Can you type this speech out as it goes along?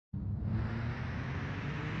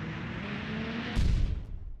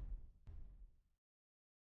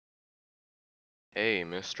Hey,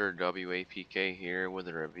 Mr. WAPK here with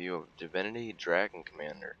a review of Divinity Dragon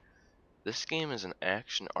Commander. This game is an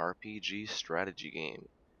action RPG strategy game.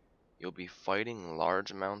 You'll be fighting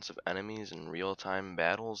large amounts of enemies in real-time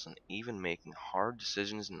battles and even making hard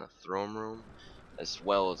decisions in the throne room as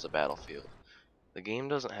well as the battlefield. The game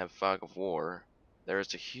doesn't have fog of war. There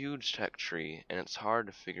is a huge tech tree and it's hard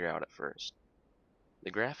to figure out at first.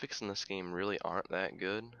 The graphics in this game really aren't that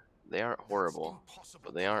good. They aren't horrible,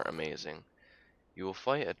 but they aren't amazing. You will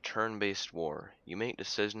fight a turn-based war. You make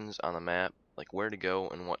decisions on the map, like where to go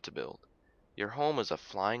and what to build. Your home is a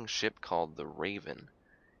flying ship called the Raven.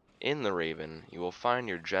 In the Raven, you will find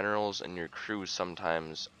your generals and your crew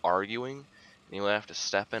sometimes arguing, and you'll have to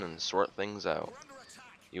step in and sort things out.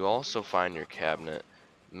 You also find your cabinet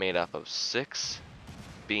made up of 6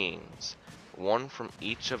 beings, one from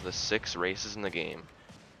each of the 6 races in the game.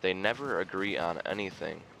 They never agree on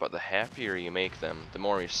anything, but the happier you make them, the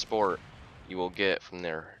more support you will get from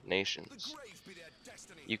their nations.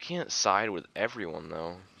 You can't side with everyone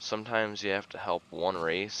though. Sometimes you have to help one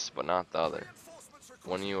race, but not the other.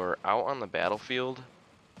 When you are out on the battlefield,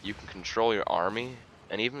 you can control your army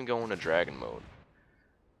and even go into dragon mode.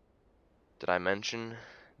 Did I mention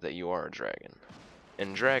that you are a dragon?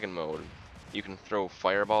 In dragon mode, you can throw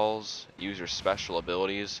fireballs, use your special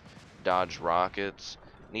abilities, dodge rockets,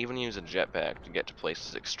 and even use a jetpack to get to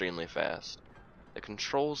places extremely fast. The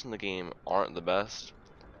controls in the game aren't the best,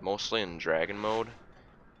 mostly in dragon mode,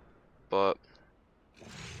 but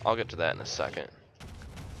I'll get to that in a second.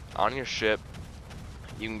 On your ship,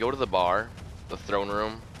 you can go to the bar, the throne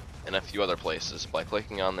room, and a few other places by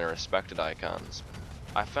clicking on their respected icons.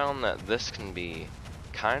 I found that this can be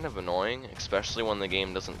kind of annoying, especially when the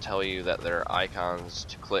game doesn't tell you that there are icons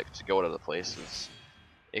to click to go to the places.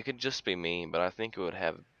 It could just be me, but I think it would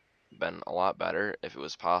have been a lot better if it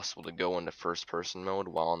was possible to go into first person mode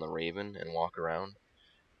while on the Raven and walk around.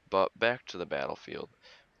 But back to the battlefield.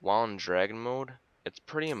 While in dragon mode, it's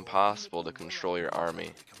pretty impossible to control your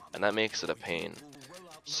army, and that makes it a pain.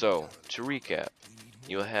 So, to recap,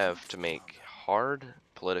 you'll have to make hard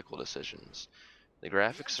political decisions. The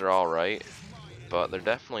graphics are alright, but they're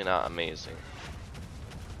definitely not amazing.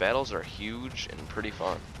 Battles are huge and pretty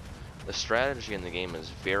fun. The strategy in the game is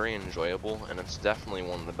very enjoyable, and it's definitely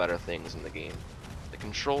one of the better things in the game. The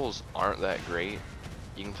controls aren't that great.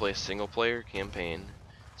 You can play single player, campaign,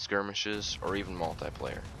 skirmishes, or even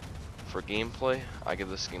multiplayer. For gameplay, I give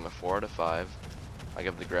this game a 4 out of 5. I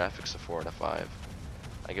give the graphics a 4 out of 5.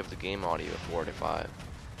 I give the game audio a 4 out of 5.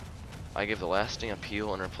 I give the lasting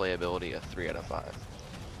appeal and replayability a 3 out of 5.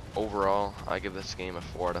 Overall, I give this game a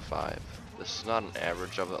 4 out of 5. This is not an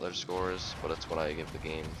average of the other scores, but it's what I give the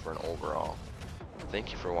game for an overall.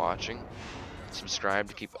 Thank you for watching. Subscribe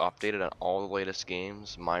to keep updated on all the latest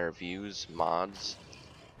games, my reviews, mods,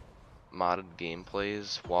 modded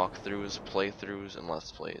gameplays, walkthroughs, playthroughs, and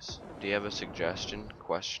let's plays. Do you have a suggestion,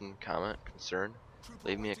 question, comment, concern?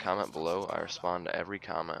 Leave me a comment below. I respond to every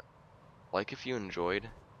comment. Like if you enjoyed,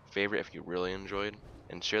 favorite if you really enjoyed,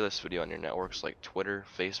 and share this video on your networks like Twitter,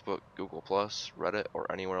 Facebook, Google+, Reddit,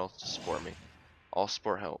 or anywhere else to support me. All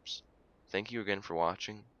support helps. Thank you again for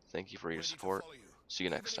watching. Thank you for your support. See you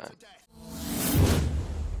next time.